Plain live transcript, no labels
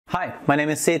Hi, my name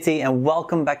is Seti and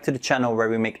welcome back to the channel where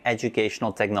we make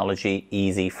educational technology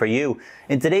easy for you.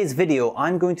 In today's video,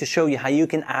 I'm going to show you how you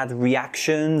can add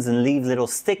reactions and leave little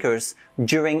stickers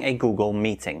during a Google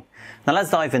meeting. Now let's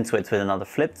dive into it with another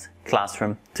flipped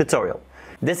classroom tutorial.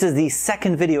 This is the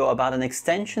second video about an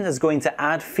extension that's going to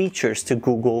add features to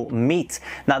Google Meet.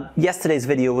 Now, yesterday's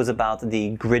video was about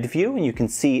the grid view, and you can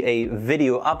see a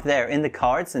video up there in the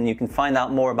cards, and you can find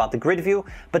out more about the grid view,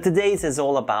 but today's is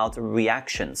all about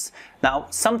reactions. Now,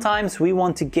 sometimes we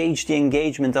want to gauge the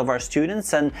engagement of our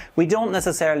students, and we don't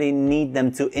necessarily need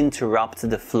them to interrupt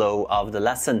the flow of the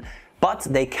lesson. But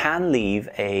they can leave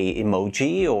an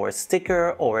emoji or a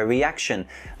sticker or a reaction.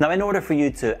 Now, in order for you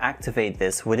to activate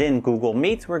this within Google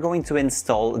Meet, we're going to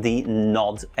install the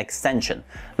Nod extension.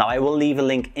 Now, I will leave a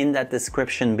link in that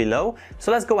description below.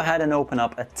 So let's go ahead and open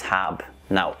up a tab.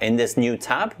 Now, in this new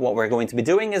tab, what we're going to be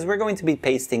doing is we're going to be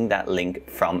pasting that link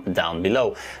from down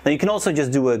below. Now, you can also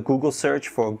just do a Google search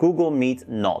for Google Meet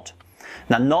Nod.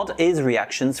 Now, Nod is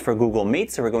reactions for Google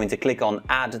Meet, so we're going to click on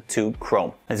Add to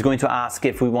Chrome. It's going to ask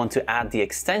if we want to add the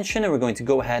extension, and we're going to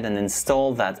go ahead and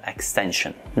install that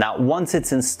extension. Now, once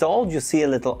it's installed, you'll see a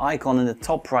little icon in the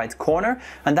top right corner,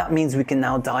 and that means we can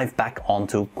now dive back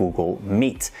onto Google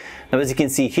Meet. Now, as you can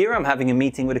see here, I'm having a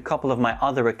meeting with a couple of my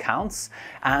other accounts,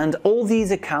 and all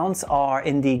these accounts are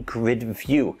in the grid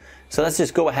view. So let's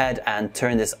just go ahead and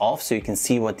turn this off so you can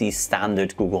see what the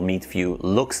standard Google Meet view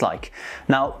looks like.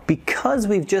 Now, because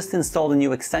we've just installed a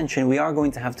new extension, we are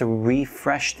going to have to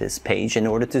refresh this page in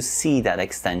order to see that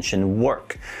extension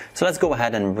work. So let's go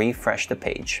ahead and refresh the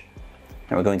page.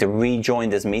 And we're going to rejoin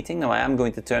this meeting. Now, I am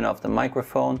going to turn off the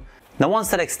microphone. Now, once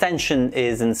that extension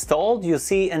is installed, you'll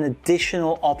see an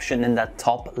additional option in that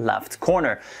top left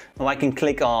corner. Now, I can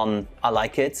click on I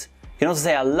like it. You can also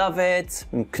say, I love it,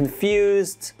 I'm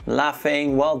confused,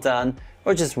 laughing, well done,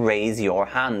 or just raise your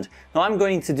hand. Now, I'm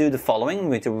going to do the following. I'm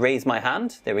going to raise my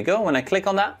hand. There we go. When I click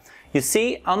on that, you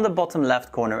see on the bottom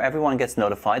left corner, everyone gets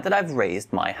notified that I've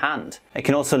raised my hand. I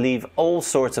can also leave all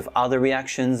sorts of other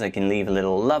reactions. I can leave a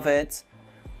little love it,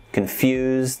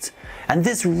 confused. And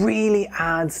this really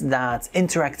adds that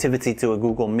interactivity to a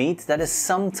Google Meet that is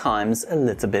sometimes a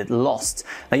little bit lost.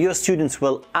 Now, your students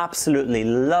will absolutely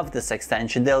love this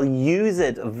extension. They'll use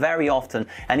it very often.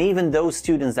 And even those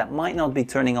students that might not be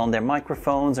turning on their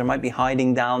microphones or might be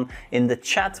hiding down in the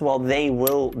chat, well, they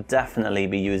will definitely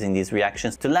be using these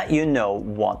reactions to let you know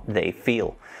what they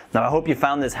feel. Now, I hope you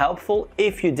found this helpful.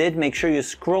 If you did, make sure you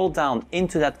scroll down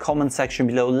into that comment section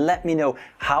below. Let me know,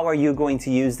 how are you going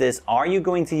to use this? Are you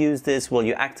going to use this? Will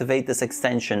you activate this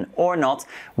extension or not?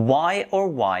 Why or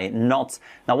why not?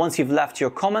 Now, once you've left your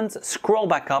comment, scroll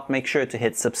back up, make sure to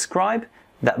hit subscribe,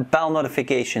 that bell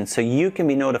notification so you can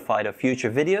be notified of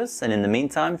future videos. And in the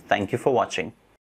meantime, thank you for watching.